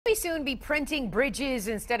soon be printing bridges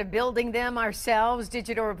instead of building them ourselves?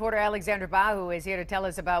 Digital reporter Alexandra Bahu is here to tell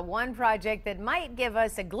us about one project that might give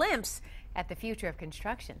us a glimpse at the future of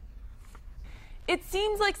construction. It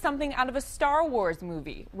seems like something out of a Star Wars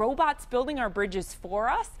movie. Robots building our bridges for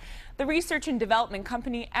us? The research and development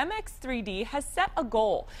company MX3D has set a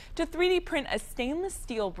goal to 3D print a stainless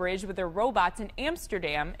steel bridge with their robots in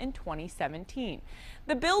Amsterdam in 2017.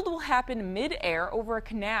 The build will happen mid-air over a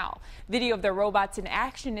canal. Video of their robots in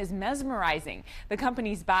action is mesmerizing. The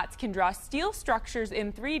company's bots can draw steel structures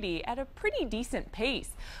in 3D at a pretty decent pace.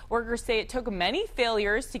 Workers say it took many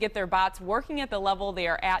failures to get their bots working at the level they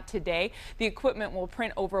are at today. The equipment will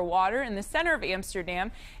print over water in the center of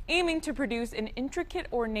Amsterdam, aiming to produce an intricate,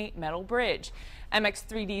 ornate metal bridge.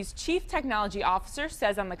 MX3D's chief technology officer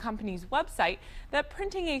says on the company's website that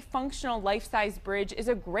printing a functional life-size bridge is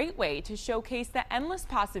a great way to showcase the endless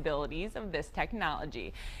possibilities of this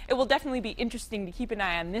technology. It will definitely be interesting to keep an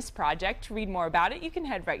eye on this project. To read more about it, you can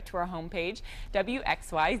head right to our homepage,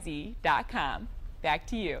 WXYZ.com. Back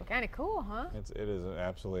to you. Kind of cool, huh? It is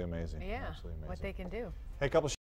absolutely amazing. Yeah, absolutely amazing. what they can do. Hey, couple